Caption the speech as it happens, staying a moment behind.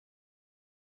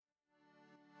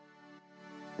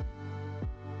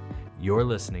You're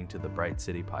listening to the Bright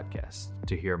City Podcast.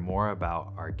 To hear more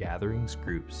about our gatherings,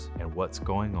 groups, and what's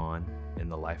going on in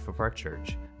the life of our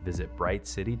church, visit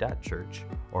brightcity.church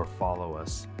or follow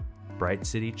us, Bright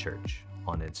City Church,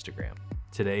 on Instagram.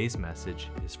 Today's message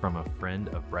is from a friend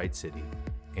of Bright City,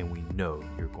 and we know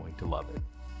you're going to love it.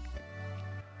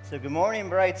 So good morning,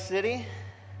 Bright City.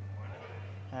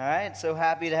 All right, so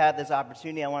happy to have this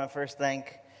opportunity. I want to first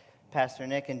thank Pastor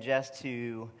Nick and Jess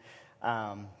to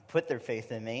put their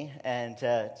faith in me and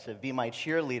to be my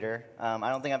cheerleader.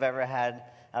 I don't think I've ever had,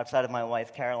 outside of my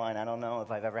wife, Caroline, I don't know if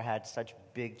I've ever had such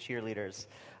big cheerleaders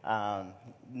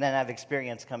than I've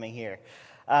experienced coming here.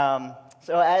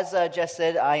 So as Jess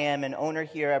said, I am an owner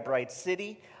here at Bright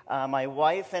City. My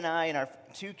wife and I and our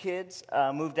two kids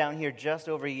moved down here just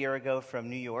over a year ago from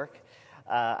New York.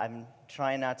 I'm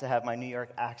trying not to have my New York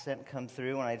accent come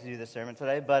through when I do the sermon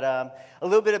today, but a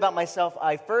little bit about myself.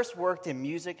 I first worked in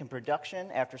music and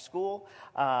production after school,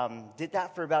 did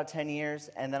that for about 10 years,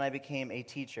 and then I became a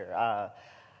teacher.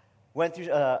 Went through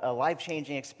a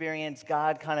life-changing experience.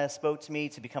 God kind of spoke to me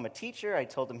to become a teacher. I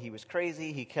told him he was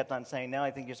crazy. He kept on saying, no,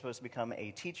 I think you're supposed to become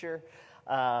a teacher.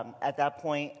 At that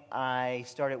point, I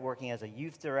started working as a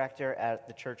youth director at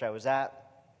the church I was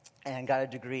at and got a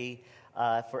degree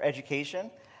for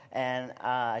education. And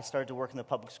I started to work in the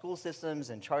public school systems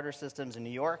and charter systems in New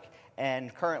York.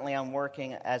 And currently I'm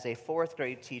working as a fourth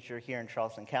grade teacher here in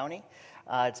Charleston County.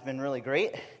 It's been really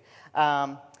great.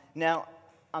 Now,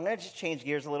 I'm going to just change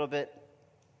gears a little bit.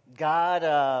 God,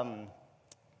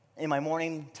 in my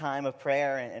morning time of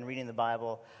prayer and reading the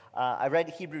Bible, I read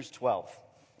Hebrews 12.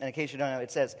 And in case you don't know,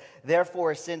 it says,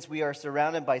 "Therefore, since we are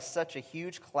surrounded by such a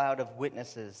huge cloud of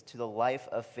witnesses to the life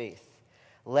of faith,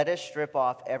 let us strip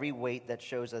off every weight that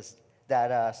slows us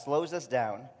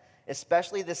down,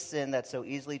 especially the sin that so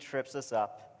easily trips us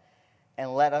up,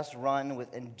 and let us run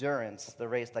with endurance the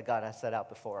race that God has set out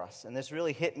before us." And this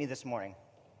really hit me this morning.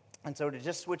 And so to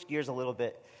just switch gears a little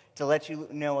bit, to let you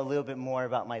know a little bit more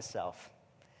about myself,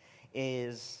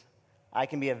 is I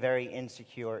can be a very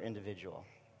insecure individual.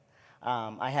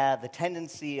 I have the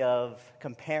tendency of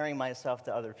comparing myself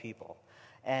to other people.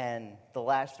 And the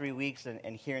last 3 weeks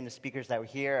and hearing the speakers that were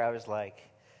here, I was like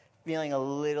feeling a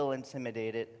little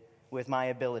intimidated with my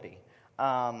ability.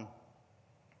 I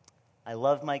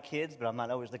love my kids, but I'm not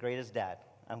always the greatest dad.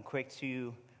 I'm quick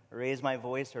to raise my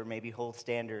voice or maybe hold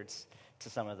standards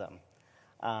to some of them.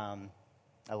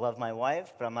 I love my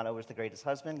wife, but I'm not always the greatest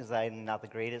husband because I'm not the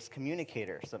greatest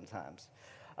communicator sometimes.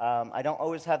 I don't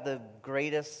always have the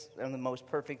greatest and the most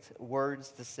perfect words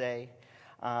to say.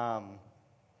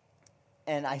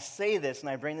 And I say this and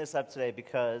I bring this up today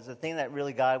because the thing that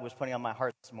really God was putting on my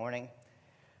heart this morning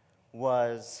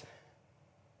was,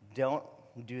 don't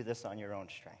do this on your own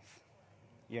strength.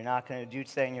 You're not going to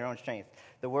say in your own strength.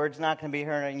 The word's not going to be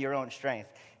heard in your own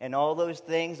strength. And all those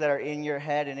things that are in your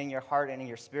head and in your heart and in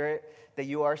your spirit that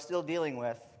you are still dealing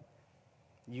with,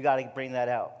 you got to bring that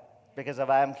out. Because if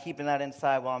I'm keeping that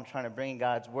inside while I'm trying to bring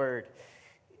God's word,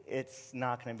 it's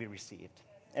not going to be received.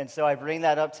 And so I bring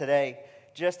that up today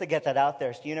just to get that out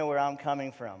there so you know where I'm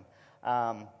coming from.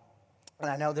 And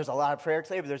I know there's a lot of prayer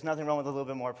today, but there's nothing wrong with a little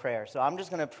bit more prayer. So I'm just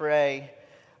going to pray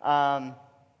that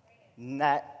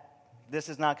this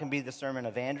is not going to be the sermon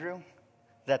of Andrew,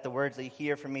 that the words that you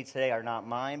hear from me today are not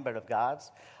mine, but of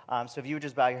God's. So if you would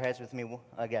just bow your heads with me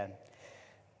again.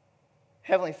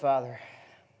 Heavenly Father,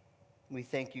 we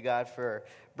thank you, God, for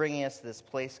bringing us to this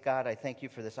place, God. I thank you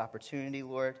for this opportunity,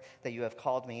 Lord, that you have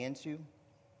called me into.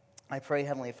 I pray,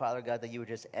 Heavenly Father, God, that you would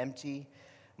just empty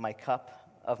my cup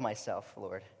of myself,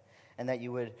 Lord, and that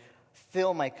you would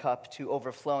fill my cup to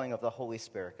overflowing of the Holy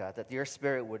Spirit, God, that your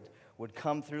Spirit would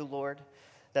come through, Lord,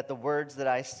 that the words that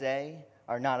I say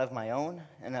are not of my own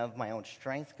and of my own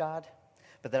strength, God,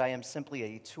 but that I am simply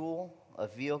a tool, a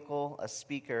vehicle, a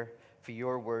speaker for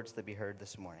your words to be heard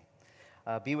this morning.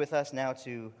 Be with us now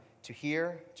to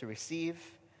hear, to receive,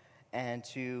 and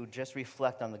to just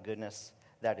reflect on the goodness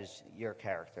that is your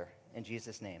character. In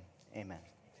Jesus' name, amen.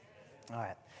 All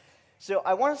right. So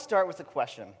I want to start with a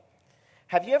question.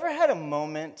 Have you ever had a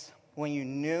moment when you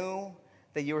knew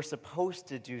that you were supposed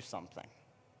to do something,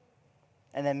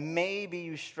 and then maybe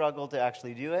you struggled to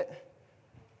actually do it?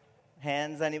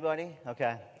 Hands, anybody?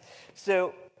 Okay.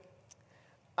 So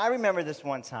I remember this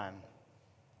one time.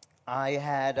 I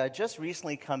had just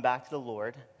recently come back to the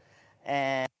Lord,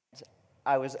 and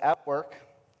I was at work,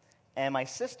 and my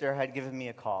sister had given me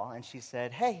a call, and she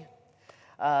said, "Hey,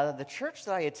 the church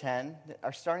that I attend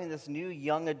are starting this new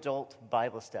young adult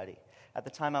Bible study." At the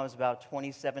time, I was about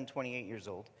 27, 28 years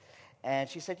old. And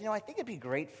she said, I think it'd be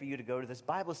great for you to go to this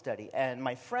Bible study. And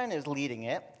my friend is leading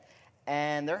it,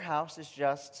 and their house is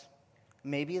just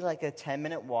maybe like a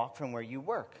 10-minute walk from where you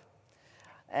work.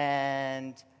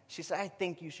 And she said, I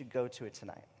think you should go to it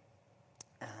tonight.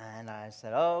 And I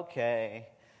said, okay.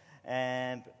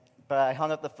 But I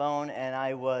hung up the phone, and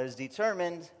I was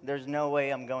determined there's no way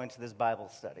I'm going to this Bible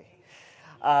study.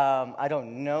 I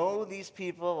don't know these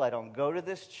people. I don't go to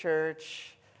this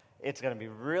church. It's going to be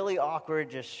really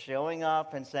awkward just showing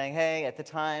up and saying, hey, at the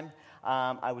time,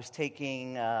 I was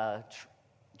taking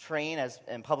train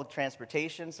and public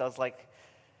transportation, so I was like,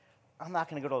 I'm not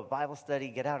going to go to a Bible study,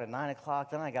 get out at 9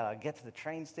 o'clock, then I got to get to the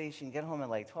train station, get home at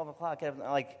like 12 o'clock.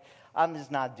 I'm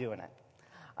just not doing it.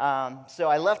 So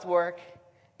I left work,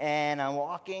 and I'm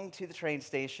walking to the train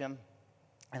station,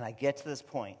 and I get to this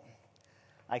point.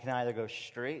 I can either go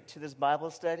straight to this Bible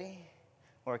study,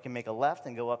 or I can make a left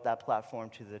and go up that platform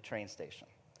to the train station.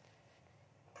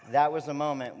 That was a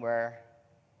moment where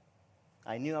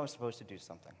I knew I was supposed to do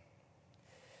something.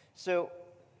 So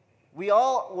we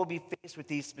all will be faced with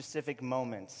these specific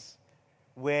moments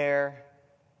where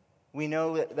we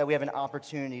know that we have an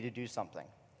opportunity to do something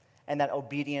and that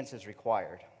obedience is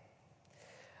required.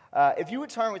 If you would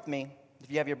turn with me,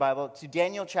 if you have your Bible, to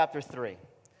Daniel chapter 3.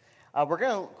 We're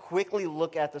going to quickly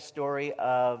look at the story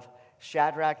of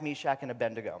Shadrach, Meshach, and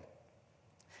Abednego.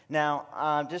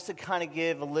 Now, just to kind of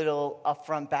give a little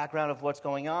upfront background of what's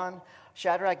going on,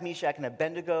 Shadrach, Meshach, and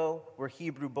Abednego were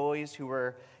Hebrew boys who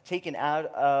were taken out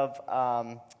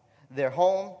of their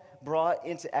home, brought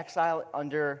into exile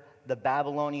under the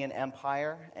Babylonian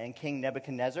Empire and King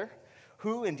Nebuchadnezzar,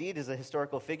 who indeed is a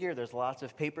historical figure. There's lots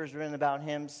of papers written about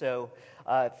him. So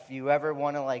if you ever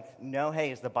want to know,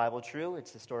 hey, is the Bible true?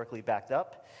 It's historically backed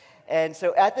up. And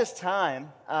so at this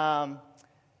time,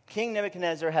 King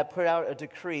Nebuchadnezzar had put out a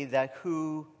decree that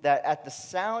at the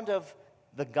sound of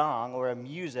the gong, or a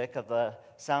music of the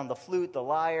sound of the flute, the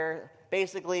lyre,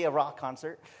 basically a rock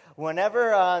concert,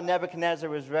 whenever Nebuchadnezzar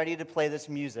was ready to play this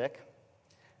music,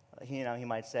 he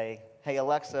might say, hey,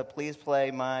 Alexa, please play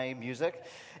my music.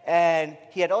 And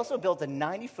he had also built a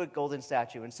 90-foot golden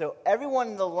statue. And so everyone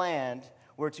in the land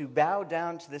were to bow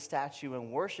down to the statue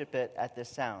and worship it at this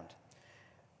sound.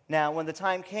 Now, when the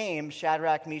time came,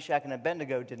 Shadrach, Meshach, and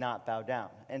Abednego did not bow down.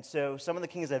 And so some of the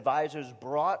king's advisors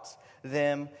brought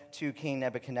them to King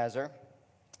Nebuchadnezzar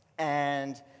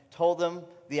and told them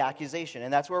the accusation.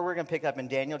 And that's where we're going to pick up in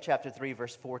Daniel chapter 3,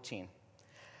 verse 14.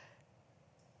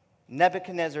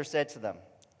 Nebuchadnezzar said to them,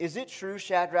 "Is it true,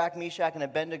 Shadrach, Meshach, and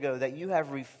Abednego, that you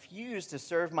have refused to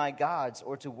serve my gods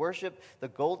or to worship the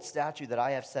gold statue that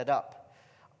I have set up?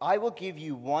 I will give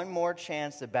you one more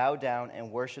chance to bow down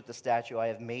and worship the statue I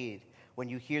have made when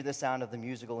you hear the sound of the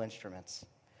musical instruments.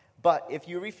 But if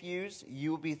you refuse,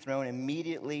 you will be thrown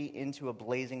immediately into a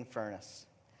blazing furnace.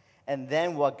 And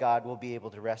then what God will be able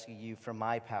to rescue you from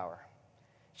my power?"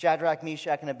 Shadrach,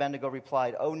 Meshach, and Abednego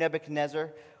replied, "O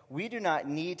Nebuchadnezzar, we do not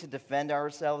need to defend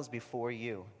ourselves before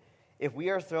you. If we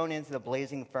are thrown into the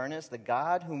blazing furnace, the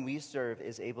God whom we serve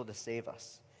is able to save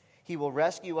us. He will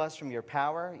rescue us from your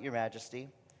power, your majesty.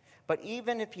 But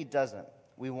even if he doesn't,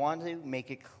 we want to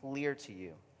make it clear to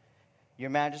you, your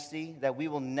majesty, that we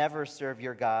will never serve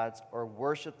your gods or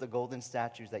worship the golden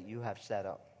statues that you have set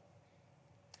up."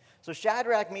 So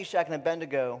Shadrach, Meshach, and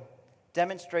Abednego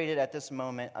demonstrated at this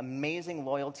moment amazing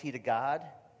loyalty to God,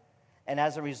 and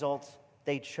as a result,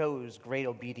 they chose great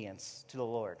obedience to the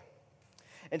Lord.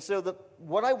 And so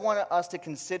what I want us to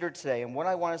consider today and what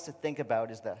I want us to think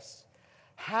about is this: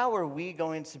 how are we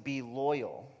going to be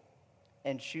loyal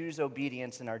and choose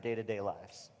obedience in our day-to-day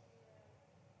lives?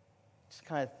 Just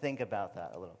kind of think about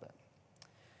that a little bit.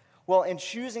 Well, in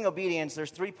choosing obedience,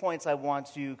 there's 3 points I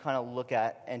want to kind of look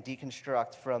at and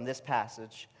deconstruct from this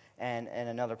passage and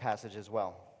another passage as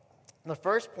well. The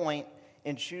first point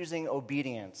in choosing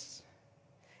obedience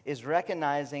is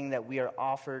recognizing that we are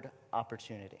offered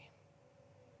opportunity.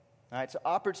 All right, so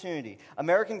opportunity.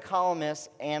 American columnist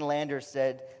Ann Landers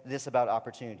said this about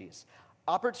opportunities: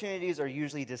 "Opportunities are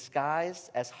usually disguised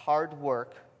as hard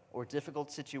work or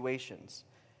difficult situations,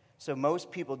 so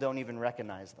most people don't even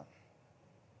recognize them."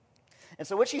 And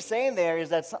so what she's saying there is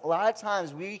that a lot of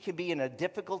times we could be in a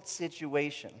difficult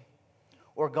situation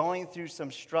or going through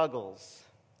some struggles,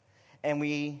 and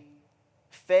we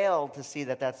fail to see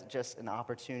that that's just an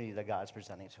opportunity that God's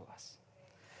presenting to us.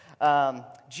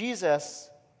 Jesus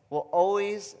will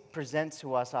always present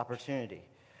to us opportunity.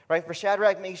 Right? For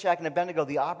Shadrach, Meshach, and Abednego,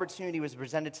 the opportunity was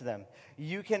presented to them.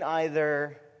 You can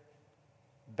either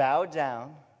bow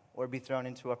down or be thrown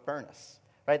into a furnace.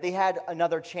 Right? They had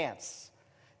another chance.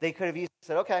 They could have easily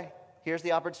said, okay, here's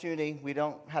the opportunity. We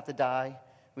don't have to die.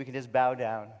 We can just bow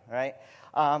down. Right?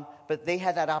 But they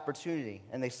had that opportunity,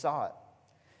 and they saw it.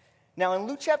 Now, in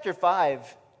Luke chapter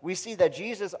 5, we see that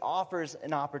Jesus offers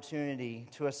an opportunity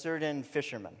to a certain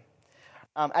fisherman.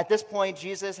 At this point,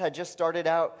 Jesus had just started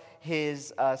out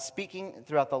his speaking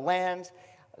throughout the land.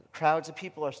 Crowds of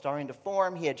people are starting to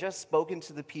form. He had just spoken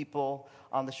to the people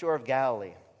on the shore of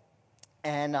Galilee.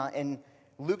 And in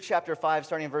Luke chapter 5,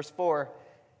 starting in verse 4,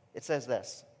 it says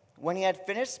this: "When he had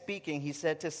finished speaking, he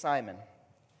said to Simon,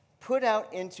 'Put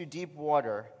out into deep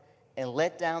water and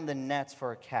let down the nets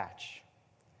for a catch.'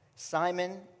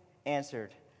 Simon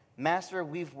answered, 'Master,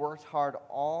 we've worked hard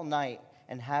all night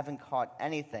and haven't caught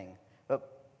anything,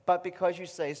 but because you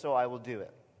say so, I will do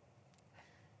it.'"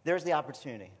 There's the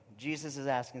opportunity. Jesus is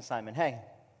asking Simon, "Hey,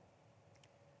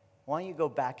 why don't you go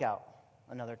back out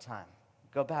another time?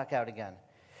 Go back out again."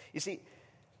 You see,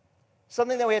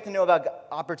 something that we have to know about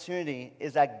opportunity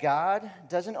is that God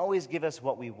doesn't always give us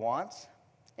what we want.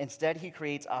 Instead, he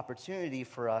creates opportunity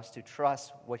for us to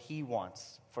trust what he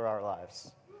wants for our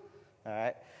lives. All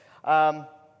right?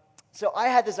 So I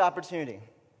had this opportunity.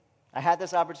 I had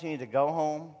this opportunity to go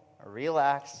home,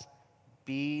 relax,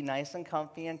 be nice and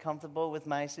comfy and comfortable with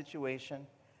my situation,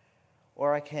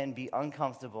 or I can be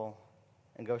uncomfortable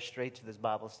and go straight to this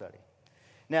Bible study.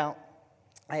 Now,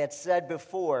 I had said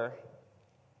before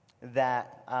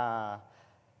that I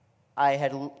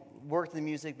had worked in the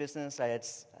music business. I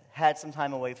had some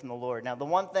time away from the Lord. Now, the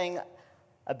one thing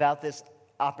about this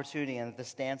opportunity and this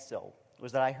standstill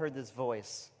was that I heard this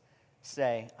voice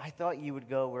say, "I thought you would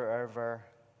go wherever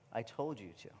I told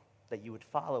you to, that you would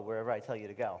follow wherever I tell you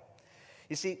to go."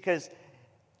 You see, because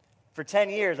for 10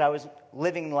 years, I was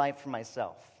living life for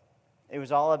myself. It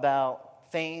was all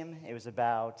about fame. It was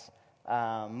about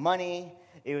money.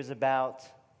 It was about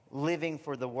living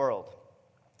for the world.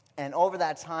 And over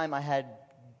that time, I had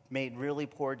made really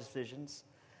poor decisions.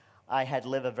 I had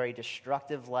lived a very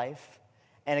destructive life.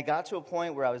 And it got to a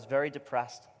point where I was very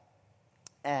depressed.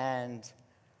 And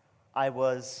I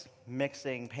was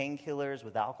mixing painkillers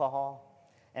with alcohol.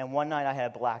 And one night I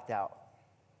had blacked out.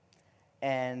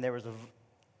 And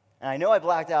I know I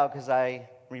blacked out because I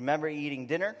remember eating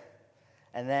dinner.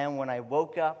 And then when I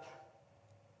woke up,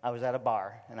 I was at a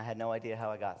bar, and I had no idea how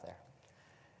I got there.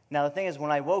 Now, the thing is,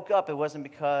 when I woke up, it wasn't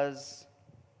because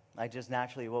I just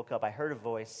naturally woke up. I heard a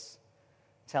voice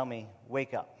tell me,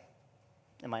 "Wake up."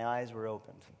 And my eyes were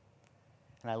opened.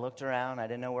 And I looked around. I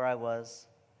didn't know where I was.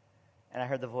 And I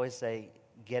heard the voice say,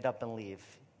 "Get up and leave.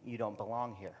 You don't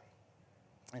belong here."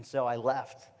 And so I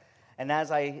left. And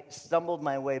as I stumbled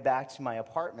my way back to my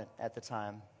apartment at the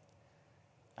time,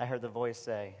 I heard the voice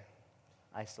say,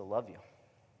 "I still love you."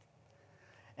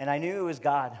 And I knew it was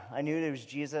God. I knew it was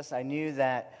Jesus. I knew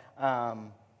that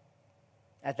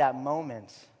at that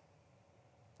moment,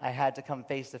 I had to come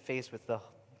face to face with the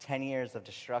 10 years of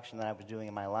destruction that I was doing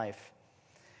in my life.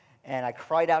 And I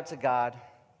cried out to God.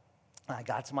 And I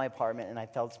got to my apartment, and I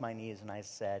fell to my knees, and I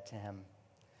said to him,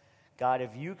 "God,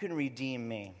 if you can redeem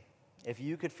me, if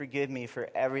you could forgive me for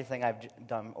everything I've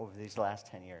done over these last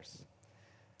 10 years,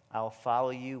 I'll follow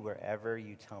you wherever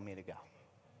you tell me to go."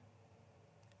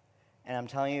 And I'm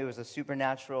telling you, it was a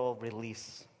supernatural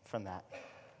release from that.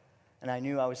 And I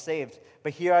knew I was saved.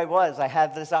 But here I was. I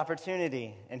had this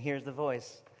opportunity. And here's the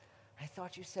voice. "I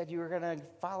thought you said you were going to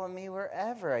follow me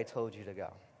wherever I told you to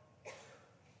go."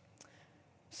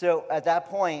 So at that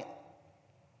point,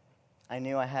 I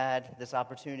knew I had this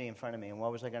opportunity in front of me. And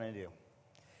what was I going to do?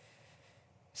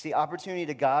 See, opportunity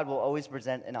to God will always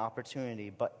present an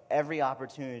opportunity. But every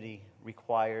opportunity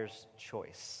requires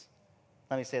choice.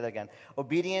 Let me say that again.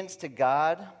 Obedience to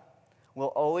God will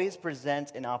always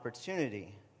present an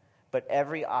opportunity, but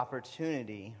every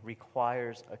opportunity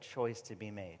requires a choice to be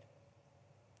made.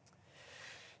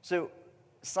 So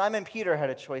Simon Peter had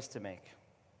a choice to make.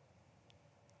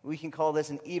 We can call this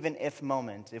an even-if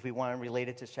moment if we want to relate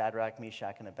it to Shadrach,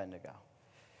 Meshach, and Abednego.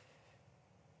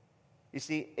 You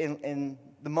see, in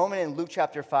the moment in Luke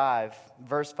chapter 5,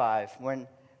 verse 5, when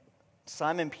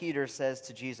Simon Peter says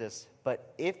to Jesus,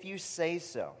 "But if you say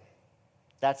so,"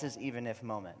 that's his even-if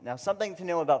moment. Now, something to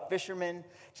know about fishermen,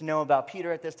 to know about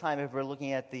Peter at this time, if we're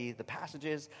looking at the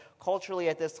passages, culturally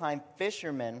at this time,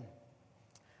 fishermen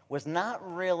was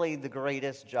not really the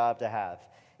greatest job to have.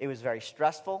 It was very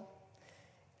stressful.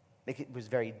 It was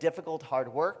very difficult,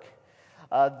 hard work.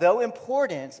 Though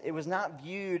important, it was not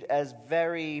viewed as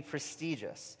very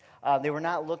prestigious. They were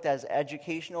not looked at as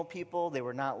educational people. They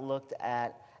were not looked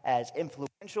at as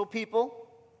influential people.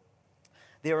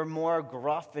 They were more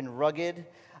gruff and rugged.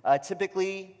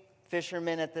 Typically,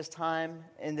 fishermen at this time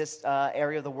in this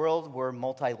area of the world were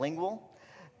multilingual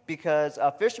because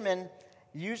fishermen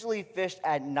usually fished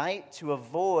at night to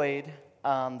avoid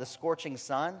the scorching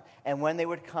sun. And when they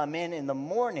would come in the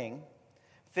morning,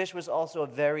 fish was also a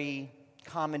very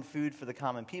common food for the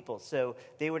common people. So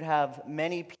they would have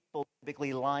many people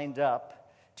typically lined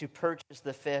up to purchase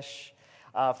the fish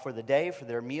for the day, for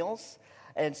their meals.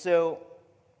 And so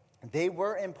they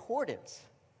were important,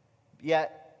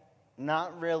 yet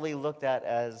not really looked at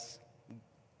as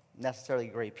necessarily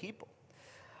great people.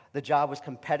 The job was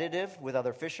competitive with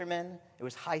other fishermen. It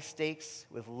was high stakes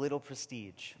with little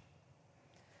prestige.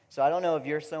 So I don't know if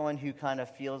you're someone who kind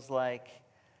of feels like,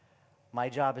 my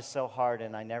job is so hard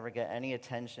and I never get any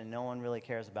attention. No one really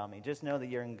cares about me. Just know that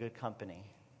you're in good company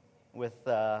with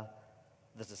the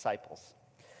disciples.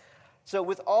 So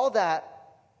with all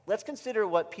that, let's consider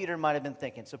what Peter might have been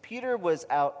thinking. So Peter was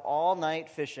out all night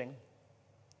fishing,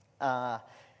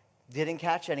 didn't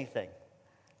catch anything.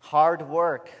 Hard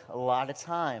work, a lot of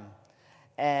time.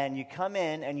 And you come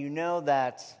in and you know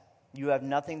that you have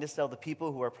nothing to sell to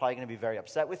people who are probably going to be very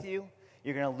upset with you.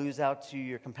 You're going to lose out to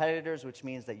your competitors, which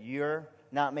means that you're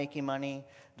not making money,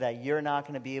 that you're not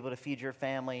going to be able to feed your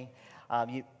family.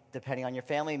 Depending on your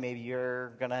family, maybe you're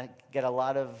going to get a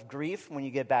lot of grief when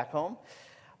you get back home.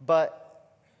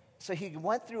 But so he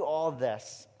went through all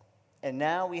this, and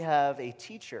now we have a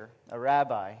teacher, a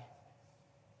rabbi,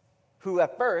 who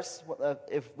at first,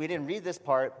 if we didn't read this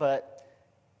part, but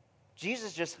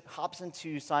Jesus just hops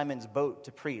into Simon's boat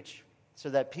to preach so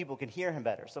that people can hear him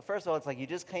better. So first of all, it's like you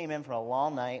just came in from a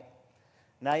long night.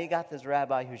 Now you got this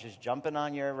rabbi who's just jumping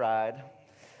on your ride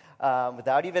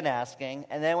without even asking.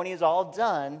 And then when he's all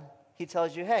done, he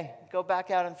tells you, hey, go back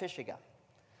out and fish again.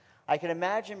 I can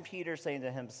imagine Peter saying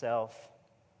to himself,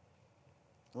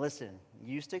 listen,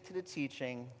 you stick to the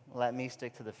teaching, let me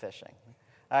stick to the fishing.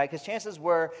 All right, because chances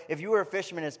were, if you were a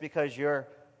fisherman, it's because your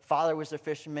father was a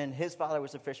fisherman, his father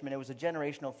was a fisherman. It was a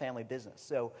generational family business.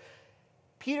 So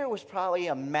Peter was probably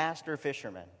a master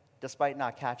fisherman, despite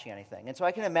not catching anything. And so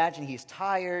I can imagine he's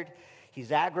tired,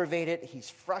 he's aggravated, he's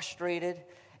frustrated,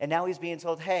 and now he's being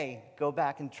told, hey, go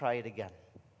back and try it again.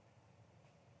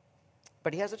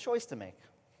 But he has a choice to make.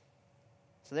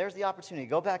 So there's the opportunity.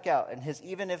 Go back out, and his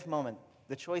even if moment,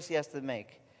 the choice he has to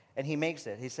make, and he makes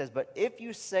it. He says, but if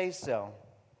you say so,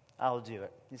 I'll do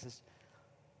it. He says,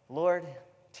 Lord,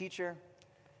 teacher,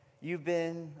 you've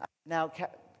been now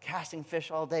casting fish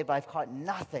all day, but I've caught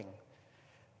nothing.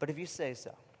 But if you say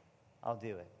so, I'll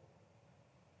do it.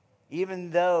 Even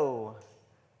though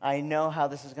I know how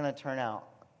this is going to turn out,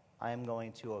 I am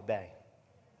going to obey.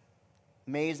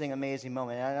 Amazing, amazing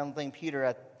moment. And I don't think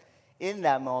Peter, in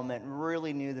that moment,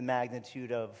 really knew the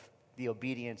magnitude of the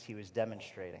obedience he was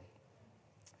demonstrating.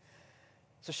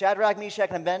 So Shadrach, Meshach,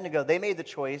 and Abednego, they made the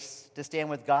choice to stand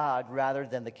with God rather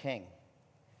than the king.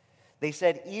 They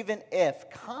said, even if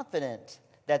confident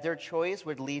that their choice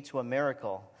would lead to a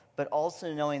miracle, but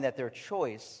also knowing that their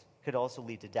choice could also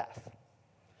lead to death.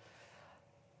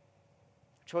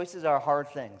 Choices are hard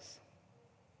things.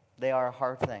 They are a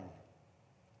hard thing.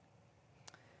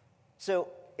 So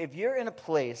if you're in a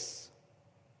place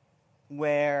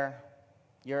where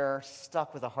you're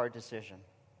stuck with a hard decision,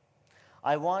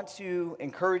 I want to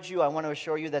encourage you, I want to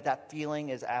assure you that that feeling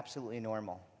is absolutely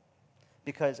normal.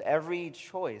 Because every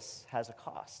choice has a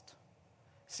cost.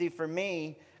 See, for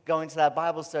me, going to that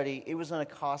Bible study, it was going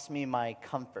to cost me my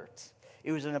comfort.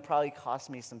 It was going to probably cost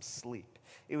me some sleep.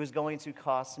 It was going to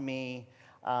cost me,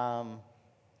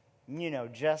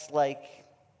 just like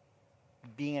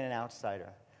being an outsider.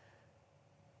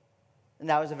 And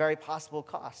that was a very possible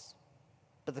cost.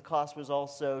 But the cost was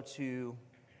also to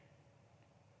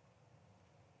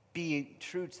be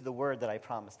true to the word that I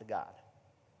promised to God.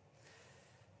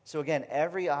 So again,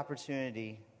 every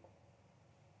opportunity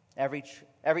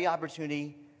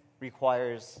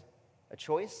requires a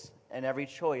choice, and every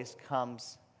choice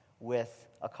comes with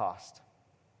a cost.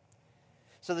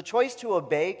 So the choice to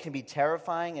obey can be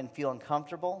terrifying and feel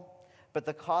uncomfortable, but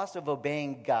the cost of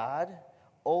obeying God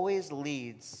always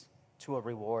leads to a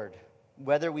reward,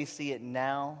 whether we see it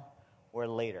now or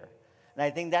later. And I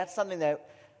think that's something that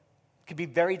could be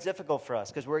very difficult for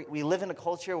us, because we live in a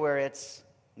culture where it's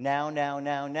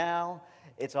now.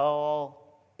 It's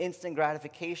all instant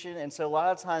gratification. And so a lot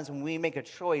of times when we make a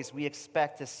choice, we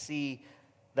expect to see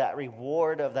that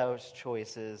reward of those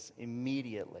choices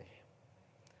immediately.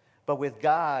 But with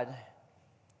God,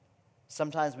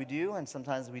 sometimes we do, and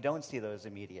sometimes we don't see those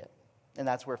immediate. And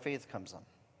that's where faith comes in.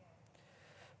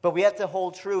 But we have to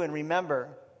hold true and remember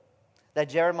that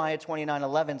Jeremiah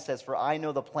 29:11 says, "For I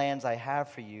know the plans I have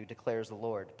for you, declares the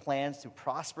Lord. Plans to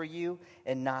prosper you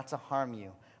and not to harm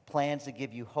you. Plans to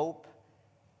give you hope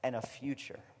and a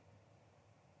future."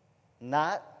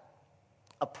 Not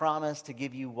a promise to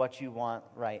give you what you want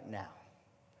right now,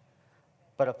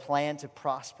 but a plan to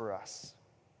prosper us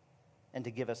and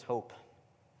to give us hope.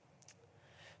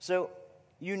 So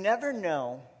You never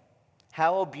know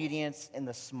how obedience in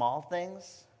the small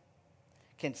things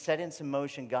can set into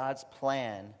motion God's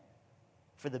plan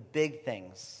for the big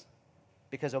things,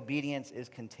 because obedience is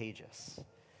contagious.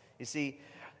 You see,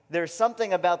 there's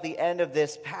something about the end of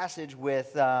this passage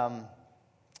with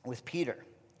Peter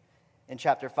in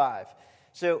chapter 5.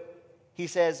 So he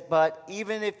says, but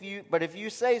if you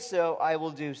say so, I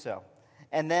will do so.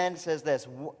 And then says this,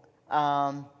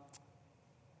 let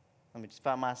me just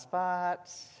find my spot.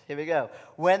 Here we go.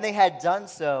 When they had done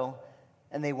so,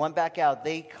 and they went back out,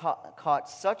 they caught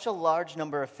such a large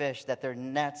number of fish that their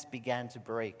nets began to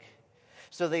break.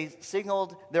 So they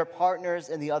signaled their partners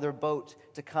in the other boat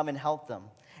to come and help them.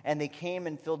 And they came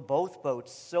and filled both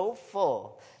boats so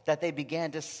full that they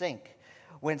began to sink.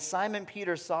 When Simon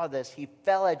Peter saw this, he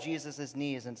fell at Jesus'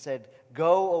 knees and said,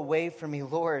 "Go away from me,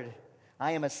 Lord.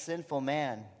 I am a sinful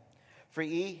man." For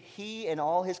he and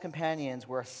all his companions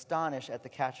were astonished at the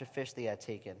catch of fish they had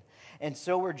taken. And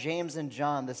so were James and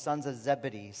John, the sons of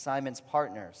Zebedee, Simon's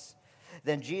partners.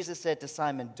 Then Jesus said to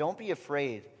Simon, "Don't be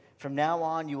afraid. From now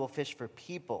on you will fish for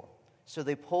people." So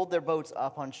they pulled their boats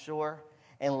up on shore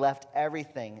and left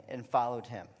everything and followed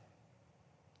him.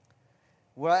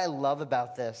 What I love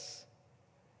about this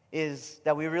is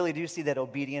that we really do see that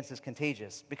obedience is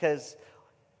contagious. Because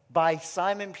by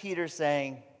Simon Peter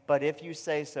saying, "But if you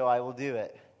say so, I will do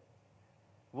it,"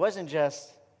 it wasn't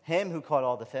just him who caught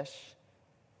all the fish.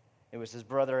 It was his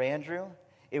brother Andrew.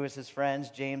 It was his friends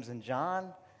James and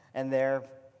John and their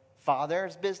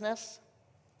father's business.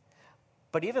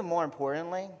 But even more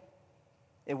importantly,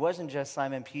 it wasn't just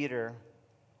Simon Peter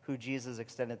who Jesus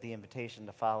extended the invitation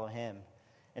to follow him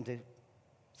and to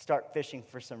start fishing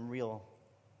for some real,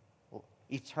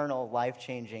 eternal,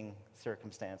 life-changing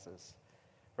circumstances.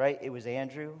 Right? It was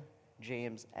Andrew,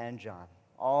 James, and John.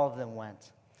 All of them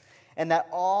went. And that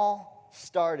all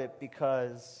started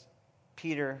because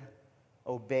Peter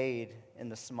obeyed in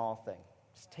the small thing.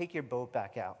 Just take your boat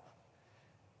back out.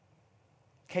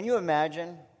 Can you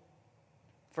imagine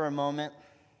for a moment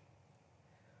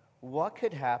what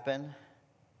could happen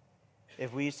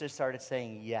if we just started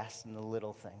saying yes in the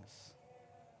little things?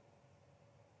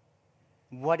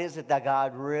 What is it that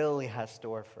God really has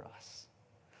stored for us?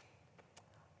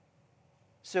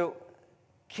 So,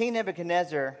 King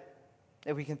Nebuchadnezzar,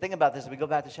 if we can think about this, if we go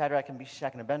back to Shadrach and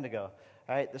Meshach and Abednego,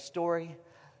 all right, the story,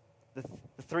 the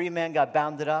three men got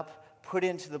bounded up, put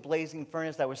into the blazing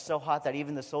furnace that was so hot that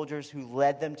even the soldiers who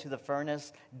led them to the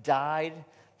furnace died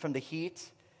from the heat.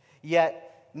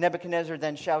 Yet Nebuchadnezzar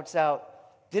then shouts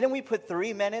out, "Didn't we put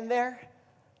 3 men in there,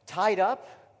 tied up?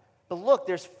 But look,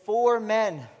 there's 4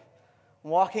 men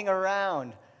walking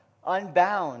around,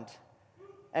 unbound."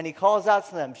 And he calls out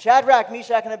to them, "Shadrach,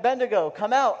 Meshach, and Abednego,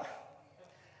 come out."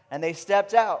 And they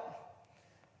stepped out.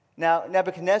 Now,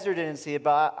 Nebuchadnezzar didn't see it,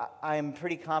 but I am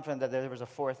pretty confident that there was a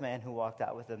 4th man who walked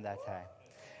out with him that day.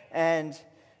 And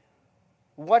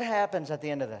what happens at the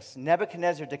end of this?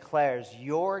 Nebuchadnezzar declares,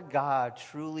 "Your God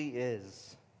truly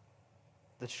is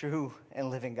the true and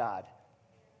living God."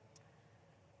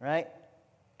 Right?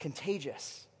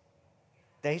 Contagious.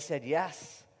 They said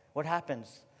yes. What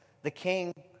happens? The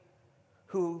king,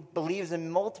 who believes in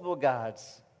multiple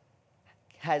gods,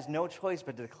 has no choice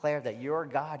but to declare that your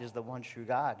God is the one true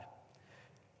God.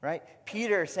 Right?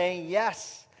 Peter saying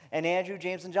yes, and Andrew,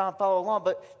 James, and John follow along.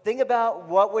 But think about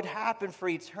what would happen for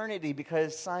eternity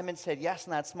because Simon said yes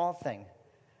in that small thing.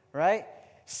 Right?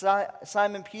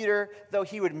 Simon Peter, though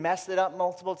he would mess it up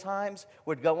multiple times,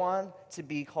 would go on to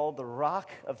be called the rock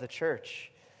of the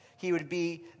church. He would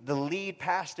be the lead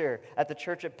pastor at the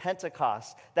church of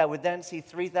Pentecost that would then see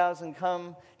 3,000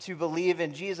 come to believe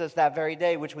in Jesus that very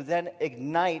day, which would then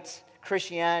ignite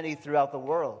Christianity throughout the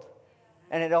world.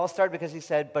 And it all started because he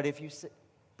said, but if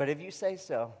you say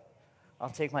so,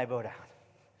 I'll take my boat out.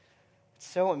 It's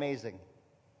so amazing.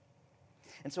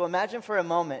 And so imagine for a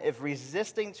moment if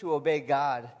resisting to obey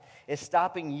God is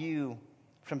stopping you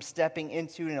from stepping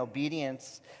into an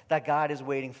obedience that God is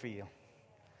waiting for you.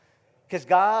 Because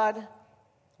God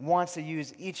wants to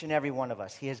use each and every one of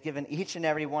us. He has given each and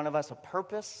every one of us a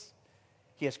purpose.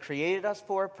 He has created us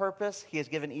for a purpose. He has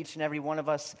given each and every one of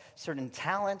us certain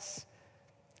talents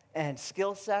and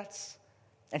skill sets.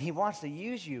 And He wants to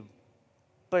use you.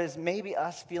 But it's maybe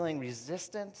us feeling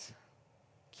resistant,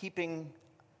 keeping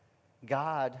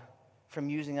God from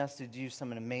using us to do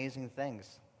some amazing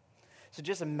things. So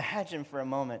just imagine for a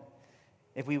moment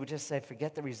if we would just say,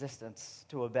 forget the resistance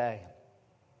to obey.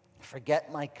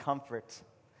 Forget my comfort.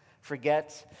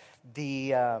 Forget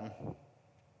the,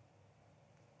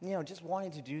 just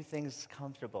wanting to do things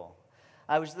comfortable.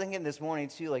 I was thinking this morning,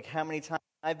 too, like how many times,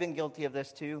 I've been guilty of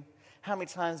this, too. How many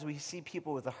times we see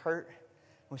people with a hurt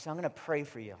We say, I'm going to pray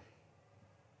for you.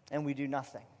 And we do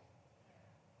nothing.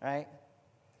 Right?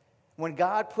 When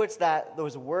God puts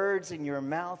those words in your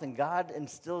mouth and God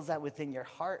instills that within your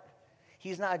heart,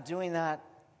 He's not doing that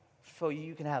so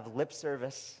you can have lip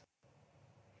service.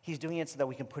 He's doing it so that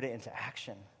we can put it into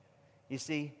action. You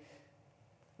see,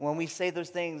 when we say those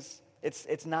things, it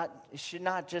should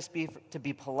not just be to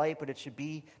be polite, but it should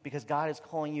be because God is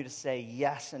calling you to say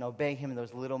yes and obey Him in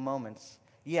those little moments.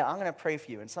 Yeah, I'm going to pray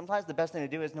for you. And sometimes the best thing to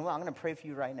do is, no, I'm going to pray for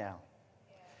you right now.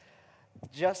 Yeah.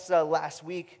 Just last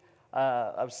week,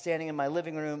 I was standing in my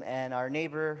living room, and our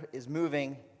neighbor is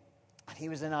moving. And he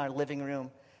was in our living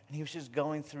room, and he was just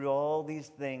going through all these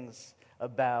things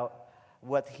about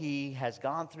what he has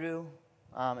gone through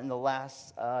in the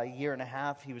last year and a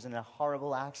half. He was in a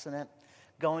horrible accident,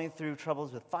 going through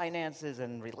troubles with finances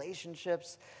and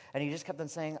relationships. And he just kept on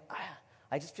saying,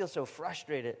 I just feel so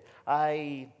frustrated.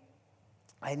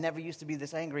 I never used to be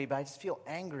this angry, but I just feel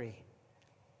angry.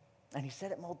 And he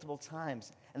said it multiple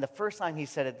times. And the first time he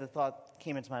said it, the thought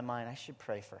came into my mind, I should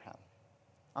pray for him.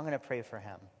 I'm going to pray for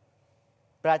him.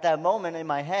 But at that moment in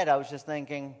my head, I was just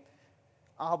thinking,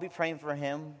 I'll be praying for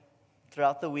him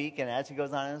throughout the week and as he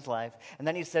goes on in his life. And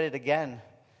then he said it again.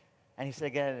 And he said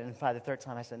again, and by the third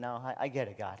time, I said, no, I get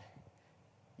it, God.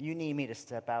 You need me to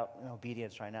step out in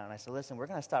obedience right now. And I said, listen, we're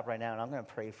going to stop right now, and I'm going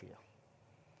to pray for you.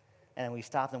 And then we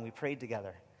stopped and we prayed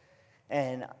together.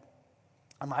 And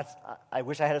I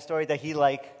wish I had a story that he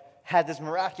had this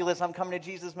miraculous I'm coming to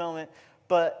Jesus moment.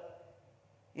 But,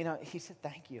 he said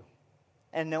thank you.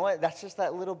 And you know what? That's just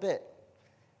that little bit.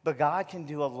 But God can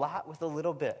do a lot with a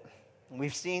little bit. We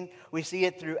see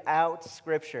it throughout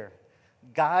Scripture.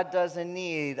 God doesn't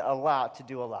need a lot to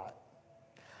do a lot.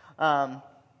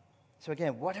 So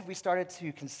again, what if we started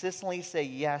to consistently say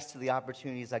yes to the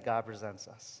opportunities that God presents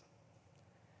us?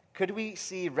 Could we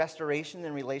see restoration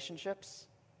in relationships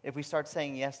if we start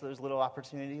saying yes to those little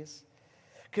opportunities?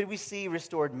 Could we see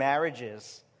restored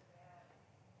marriages,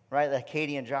 right, that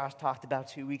Katie and Josh talked about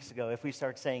 2 weeks ago, if we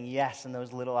start saying yes in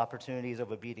those little opportunities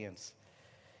of obedience?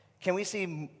 Can we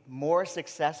see more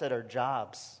success at our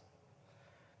jobs?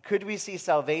 Could we see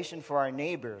salvation for our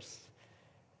neighbors?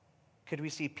 Could we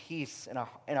see peace in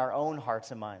our own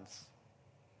hearts and minds?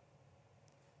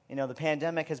 The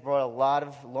pandemic has brought a lot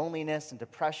of loneliness and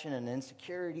depression and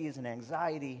insecurities and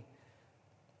anxiety.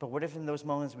 But what if in those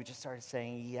moments we just started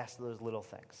saying yes to those little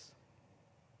things?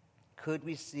 Could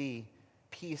we see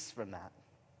peace from that?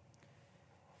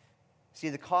 See,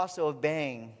 the cost of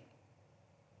obeying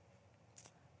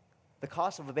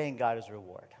God is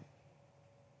reward.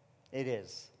 It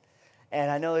is. And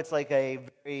I know it's like a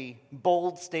very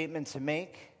bold statement to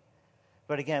make,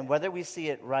 but again, whether we see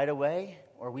it right away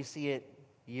or we see it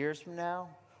years from now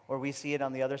or we see it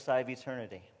on the other side of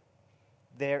eternity,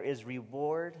 there is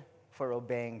reward for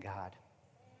obeying God.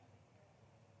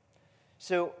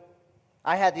 So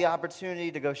I had the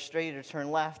opportunity to go straight or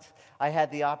turn left. I had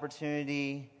the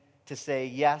opportunity to say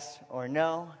yes or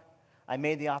no. I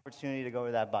made the opportunity to go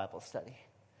to that Bible study.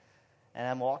 And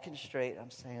I'm walking straight.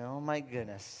 I'm saying, oh my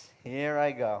goodness, here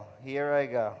I go.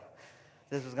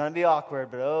 This was going to be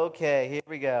awkward, but okay, here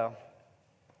we go.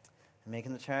 I'm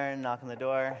making the turn, knocking the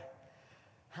door.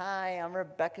 Hi, I'm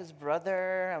Rebecca's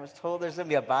brother. I was told there's going to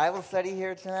be a Bible study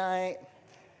here tonight.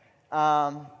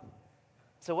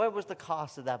 So what was the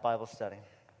cost of that Bible study?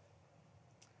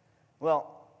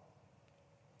 Well,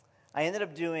 I ended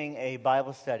up doing a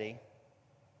Bible study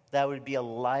that would be a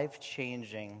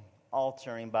life-changing,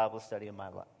 altering Bible study in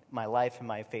my life and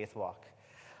my faith walk.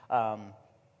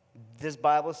 This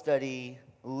Bible study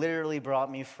literally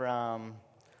brought me from,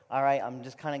 all right, I'm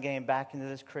just kind of getting back into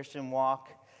this Christian walk,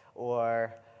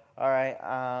 or, all right,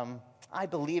 I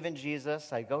believe in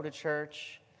Jesus, I go to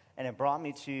church, and it brought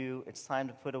me to, it's time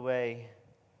to put away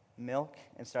milk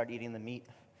and start eating the meat,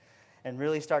 and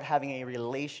really start having a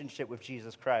relationship with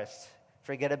Jesus Christ.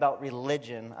 Forget about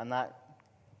religion.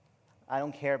 I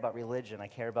don't care about religion. I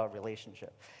care about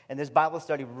relationship. And this Bible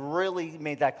study really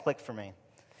made that click for me.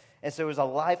 And so it was a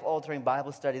life-altering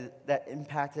Bible study that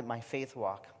impacted my faith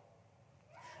walk.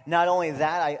 Not only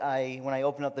that, when I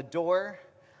opened up the door,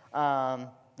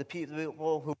 the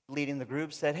people who were leading the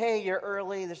group said, hey, you're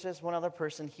early. There's just one other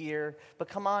person here, but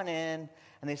come on in.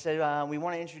 And they said, we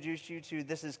want to introduce you to,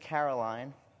 this is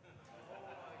Caroline.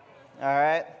 All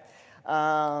right?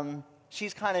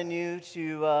 She's kind of new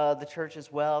to the church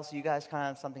as well, so you guys kind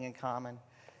of have something in common.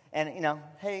 And,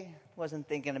 hey, wasn't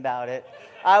thinking about it.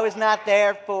 I was not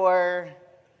there for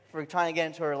trying to get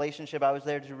into a relationship. I was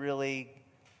there to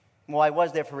I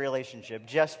was there for relationship,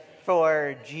 just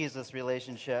for Jesus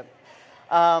relationship.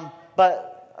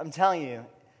 But I'm telling you,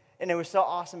 and it was so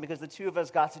awesome because the two of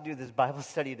us got to do this Bible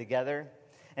study together.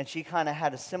 And she kind of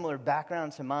had a similar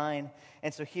background to mine.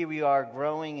 And so here we are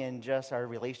growing in just our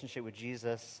relationship with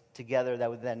Jesus together that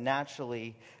would then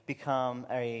naturally become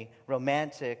a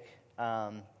romantic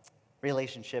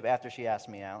relationship after she asked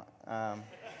me out.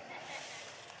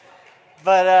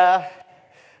 But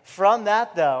from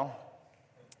that, though,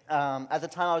 at the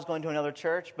time I was going to another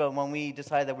church, but when we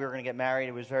decided that we were going to get married,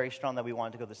 it was very strong that we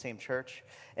wanted to go to the same church.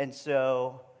 And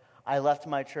so I left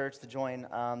my church to join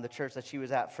the church that she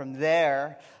was at. From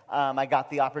there, I got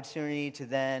the opportunity to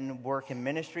then work in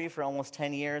ministry for almost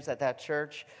 10 years at that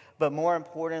church. But more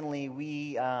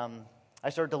importantly, I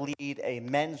started to lead a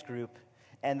men's group,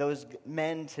 and those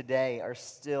men today are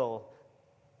still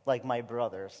like my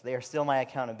brothers. They are still my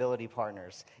accountability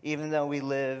partners. Even though we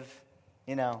live,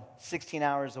 16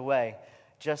 hours away,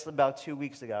 just about 2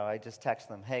 weeks ago, I just texted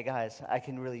them, hey guys, I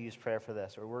can really use prayer for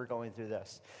this, or we're going through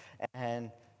this.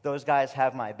 And those guys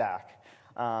have my back.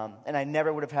 And I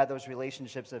never would have had those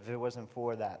relationships if it wasn't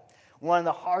for that. One of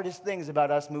the hardest things about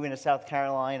us moving to South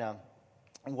Carolina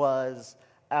was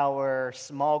our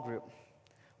small group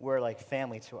were like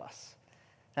family to us.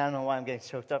 I don't know why I'm getting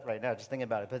choked up right now just thinking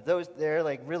about it, but they're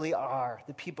like really are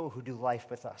the people who do life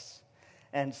with us.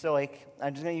 And so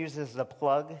I'm just going to use this as a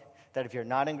plug that if you're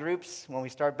not in groups, when we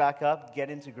start back up, get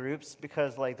into groups,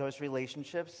 because those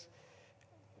relationships,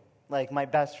 my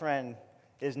best friend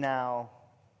is now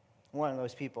one of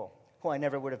those people who I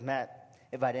never would have met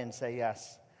if I didn't say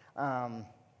yes.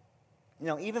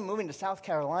 Even moving to South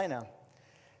Carolina,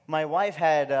 my wife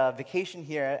had a vacation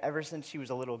here ever since she was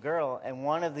a little girl, and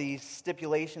one of the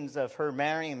stipulations of her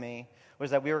marrying me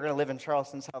was that we were going to live in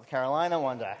Charleston, South Carolina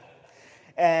one day.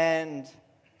 And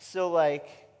so,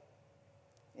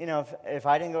 if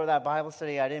I didn't go to that Bible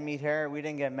study, I didn't meet her, we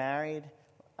didn't get married,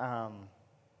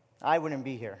 I wouldn't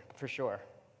be here, for sure.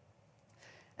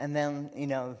 And then,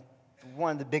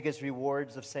 one of the biggest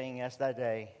rewards of saying yes that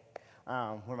day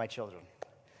were my children.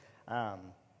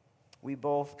 We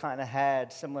both kind of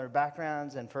had similar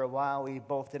backgrounds, and for a while we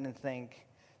both didn't think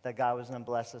that God was going to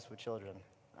bless us with children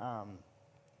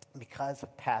because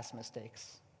of past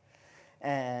mistakes.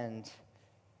 And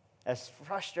as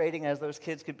frustrating as those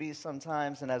kids could be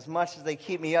sometimes, and as much as they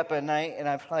keep me up at night, and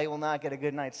I probably will not get a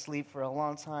good night's sleep for a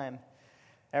long time,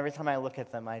 every time I look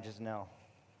at them, I just know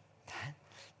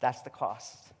that's the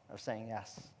cost of saying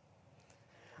yes.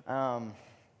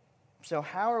 So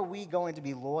how are we going to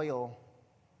be loyal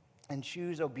and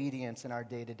choose obedience in our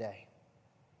day-to-day?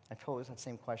 I pose that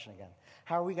same question again.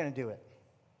 How are we going to do it?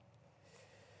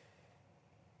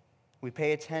 We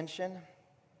pay attention,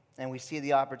 and we see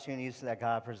the opportunities that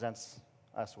God presents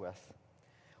us with.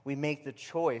 We make the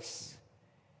choice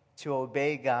to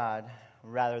obey God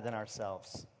rather than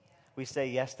ourselves. We say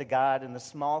yes to God in the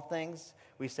small things.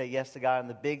 We say yes to God in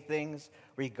the big things,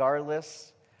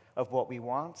 regardless of what we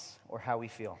want or how we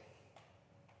feel.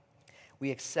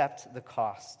 We accept the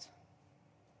cost.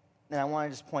 And I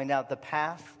want to just point out the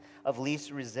path of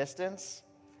least resistance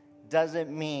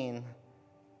doesn't mean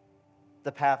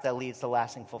the path that leads to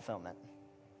lasting fulfillment.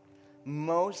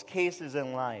 Most cases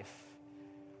in life,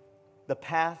 the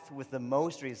path with the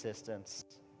most resistance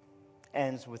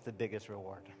ends with the biggest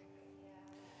reward.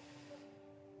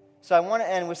 So I want to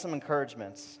end with some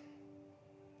encouragements.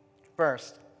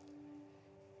 First,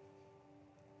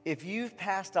 if you've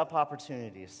passed up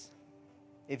opportunities,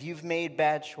 if you've made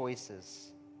bad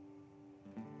choices,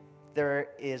 there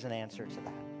is an answer to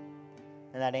that.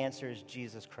 And that answer is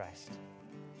Jesus Christ.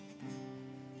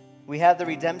 We have the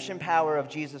redemption power of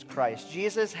Jesus Christ.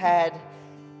 Jesus had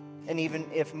an even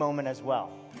if moment as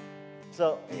well.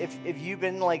 So if you've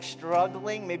been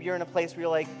struggling, maybe you're in a place where you're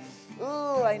like,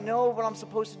 oh, I know what I'm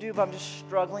supposed to do, but I'm just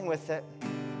struggling with it.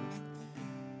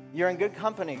 You're in good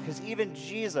company, because even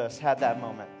Jesus had that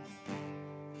moment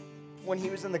when he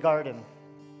was in the garden.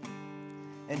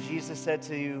 And Jesus said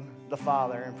to the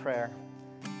Father in prayer,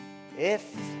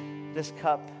 if this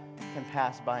cup can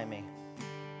pass by me,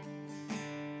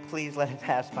 please let it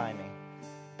pass by me.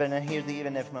 But then here's the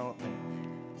even if moment.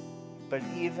 But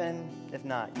even if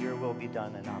not, your will be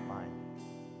done and not mine.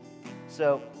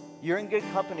 So you're in good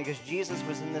company because Jesus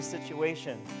was in this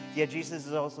situation. Yet Jesus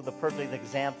is also the perfect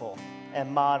example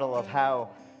and model of how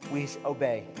we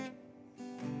obey.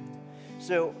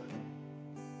 So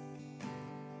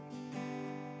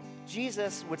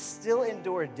Jesus would still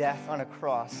endure death on a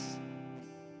cross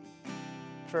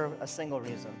for a single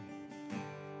reason,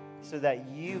 so that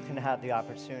you can have the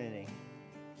opportunity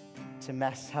to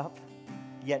mess up,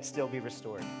 yet still be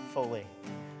restored fully.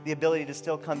 The ability to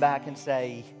still come back and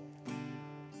say,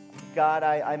 God,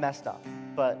 I messed up,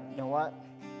 but you know what?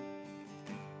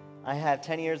 I have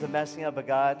 10 years of messing up, but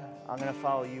God, I'm going to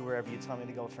follow you wherever you tell me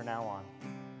to go from now on.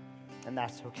 and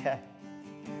that's okay.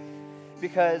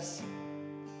 Because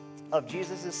of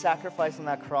Jesus' sacrifice on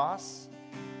that cross,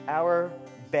 our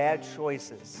bad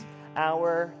choices,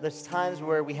 there's times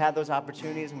where we had those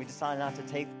opportunities and we decide not to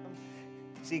take them.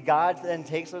 See, God then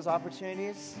takes those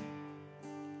opportunities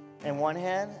in one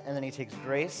hand, and then he takes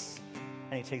grace,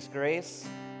 and he takes grace,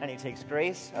 and he takes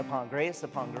grace upon grace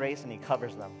upon grace, and he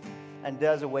covers them and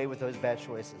does away with those bad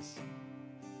choices.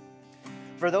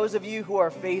 For those of you who are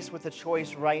faced with a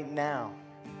choice right now,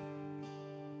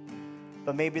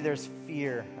 but maybe there's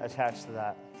fear attached to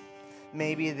that.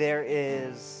 Maybe there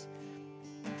is,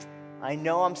 I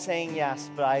know I'm saying yes,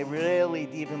 but I really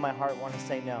deep in my heart want to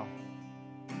say no.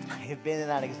 I have been in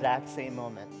that exact same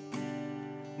moment.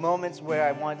 Moments where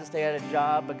I wanted to stay at a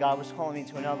job, but God was calling me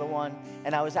to another one,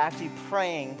 and I was actually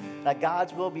praying that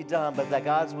God's will be done, but that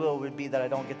God's will would be that I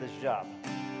don't get this job.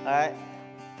 All right?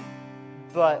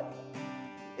 But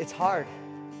it's hard.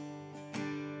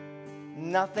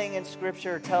 Nothing in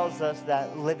Scripture tells us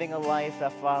that living a life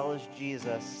that follows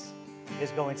Jesus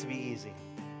is going to be easy.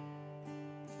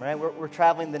 Right? We're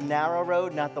traveling the narrow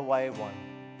road, not the wide one.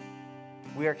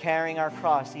 We are carrying our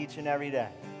cross each and every day.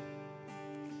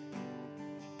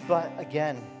 But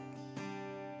again,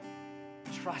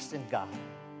 trust in God.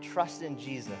 Trust in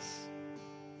Jesus.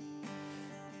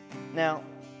 Now,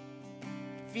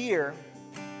 fear,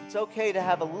 it's okay to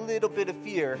have a little bit of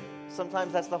fear.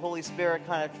 Sometimes that's the Holy Spirit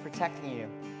kind of protecting you.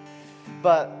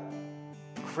 But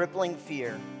crippling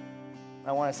fear,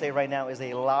 I want to say right now, is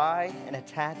a lie and a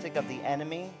tactic of the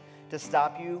enemy to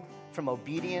stop you from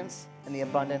obedience and the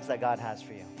abundance that God has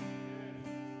for you.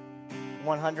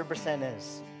 100%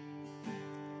 is.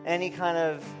 Any kind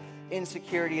of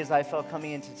insecurity as I felt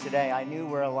coming into today, I knew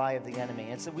were a lie of the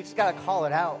enemy. And so we just got to call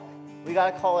it out. We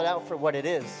got to call it out for what it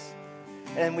is.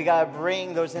 And we got to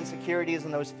bring those insecurities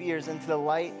and those fears into the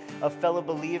light of fellow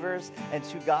believers and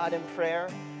to God in prayer.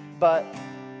 But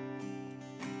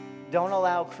don't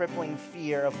allow crippling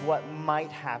fear of what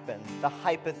might happen, the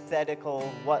hypothetical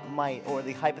what might, or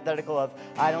the hypothetical of,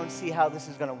 I don't see how this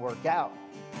is going to work out.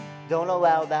 Don't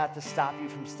allow that to stop you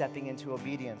from stepping into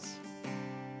obedience.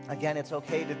 Again, it's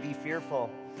okay to be fearful,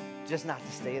 just not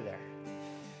to stay there.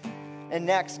 And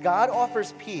next, God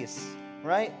offers peace,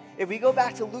 right? If we go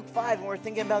back to Luke 5 and we're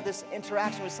thinking about this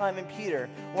interaction with Simon Peter,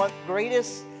 one of the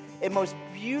greatest and most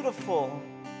beautiful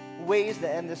ways to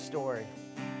end this story.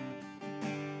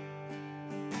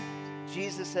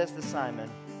 Jesus says to Simon,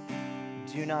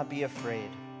 do not be afraid.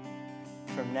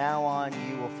 From now on,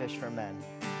 you will fish for men.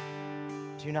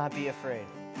 Do not be afraid.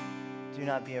 Do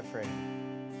not be afraid.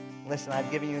 Listen,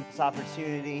 I've given you this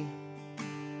opportunity.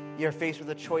 You're faced with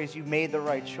a choice. You've made the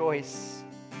right choice.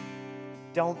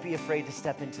 Don't be afraid to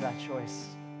step into that choice.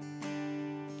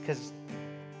 Because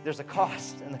there's a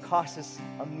cost, and the cost is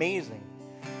amazing.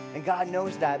 And God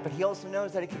knows that, but he also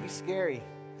knows that it can be scary.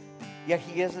 Yet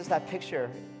he gives us that picture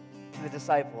to the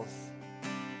disciples.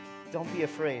 Don't be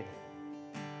afraid.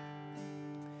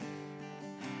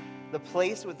 The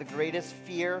place with the greatest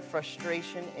fear,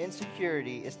 frustration,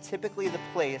 insecurity is typically the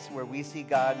place where we see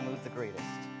God move the greatest.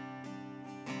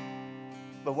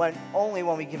 But only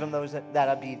when we give him that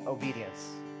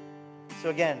obedience. So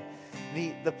again,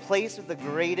 the place with the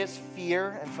greatest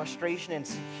fear and frustration and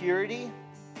security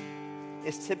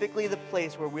is typically the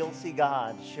place where we'll see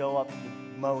God show up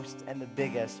the most and the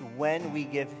biggest when we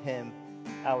give him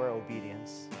our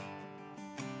obedience.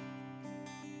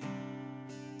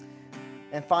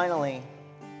 And finally,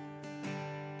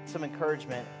 some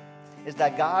encouragement is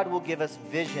that God will give us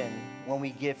vision when we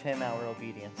give him our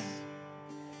obedience.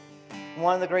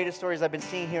 One of the greatest stories I've been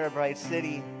seeing here at Bright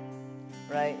City,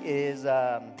 right, is,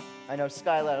 I know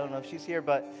Skyla, I don't know if she's here,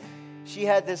 but she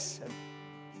had this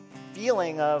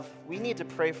feeling of, we need to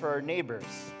pray for our neighbors.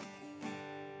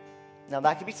 Now,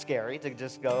 that could be scary to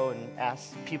just go and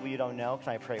ask people you don't know,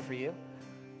 can I pray for you?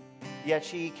 Yet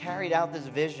she carried out this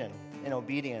vision in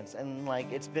obedience, and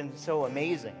it's been so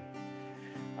amazing.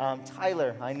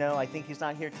 Tyler, I think he's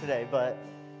not here today, but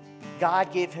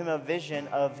God gave him a vision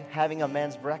of having a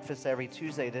men's breakfast every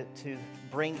Tuesday to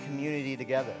bring community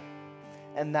together.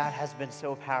 And that has been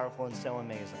so powerful and so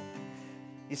amazing.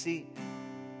 You see,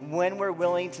 when we're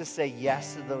willing to say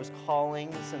yes to those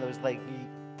callings and those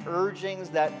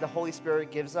urgings that the Holy Spirit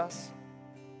gives us,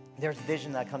 there's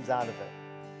vision that comes out of it.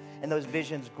 And those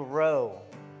visions grow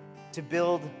to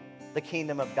build the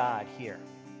kingdom of God here.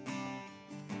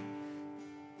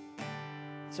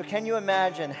 So can you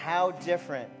imagine how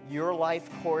different your life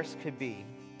course could be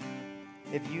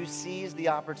if you seize the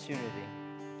opportunity,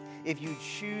 if you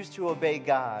choose to obey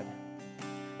God,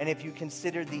 and if you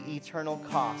consider the eternal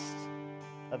cost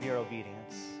of your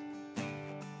obedience?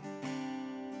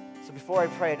 So before before I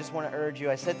pray, I just want to urge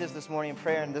you. I said this morning in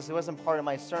prayer, and this wasn't part of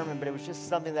my sermon, but it was just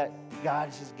something that God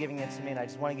is just giving it to me, and I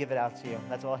just want to give it out to you.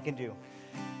 That's all I can do.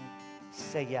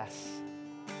 Say yes.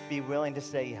 Be willing to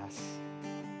say yes.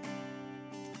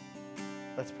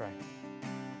 Let's pray.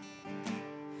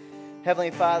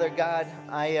 Heavenly Father, God,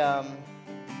 I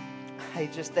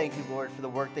just thank you, Lord, for the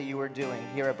work that you are doing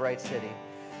here at Bright City.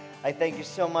 I thank you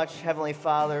so much, Heavenly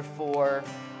Father, for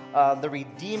the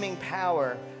redeeming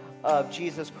power of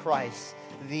Jesus Christ,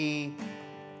 the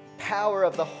power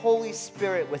of the Holy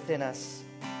Spirit within us.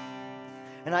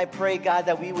 And I pray, God,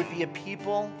 that we would be a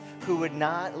people who would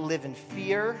not live in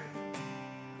fear,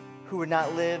 who would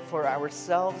not live for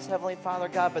ourselves, Heavenly Father,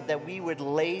 God, but that we would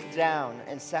lay down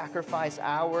and sacrifice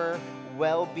our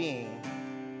well-being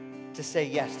to say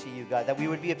yes to you, God. That we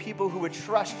would be a people who would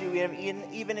trust you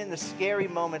even in the scary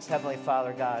moments, Heavenly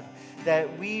Father, God.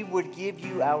 That we would give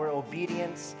you our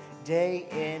obedience day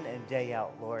in and day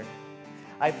out, Lord.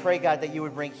 I pray, God, that you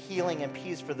would bring healing and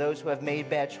peace for those who have made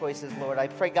bad choices, Lord. I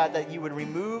pray, God, that you would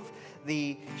remove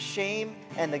the shame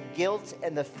and the guilt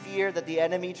and the fear that the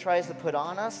enemy tries to put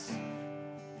on us.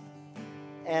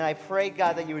 And I pray,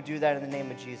 God, that you would do that in the name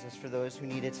of Jesus for those who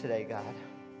need it today, God.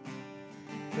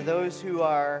 For those who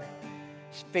are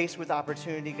faced with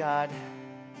opportunity, God,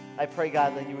 I pray,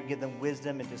 God, that you would give them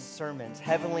wisdom and discernment,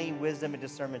 heavenly wisdom and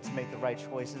discernment to make the right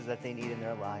choices that they need in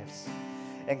their lives.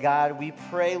 And God, we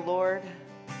pray, Lord,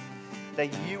 that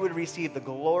you would receive the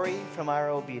glory from our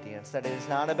obedience, that it is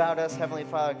not about us, Heavenly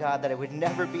Father, God, that it would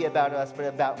never be about us, but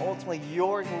about ultimately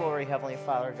your glory, Heavenly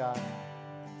Father, God.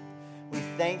 We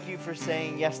thank you for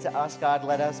saying yes to us, God.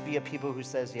 Let us be a people who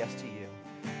says yes to you.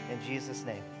 In Jesus'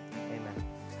 name, amen.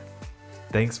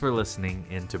 Thanks for listening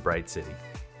in to Bright City.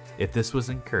 If this was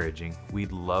encouraging,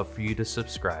 we'd love for you to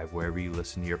subscribe wherever you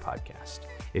listen to your podcast.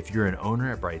 If you're an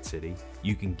owner at Bright City,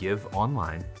 you can give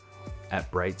online at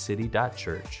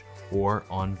brightcity.church or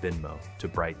on Venmo to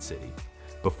Bright City.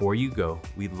 Before you go,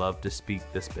 we'd love to speak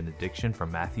this benediction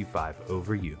from Matthew 5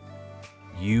 over you.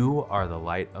 You are the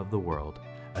light of the world.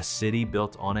 A city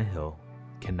built on a hill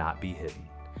cannot be hidden.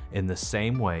 In the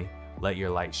same way, let your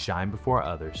light shine before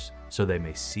others so they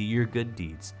may see your good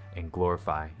deeds and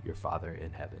glorify your Father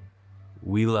in heaven.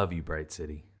 We love you, Bright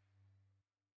City.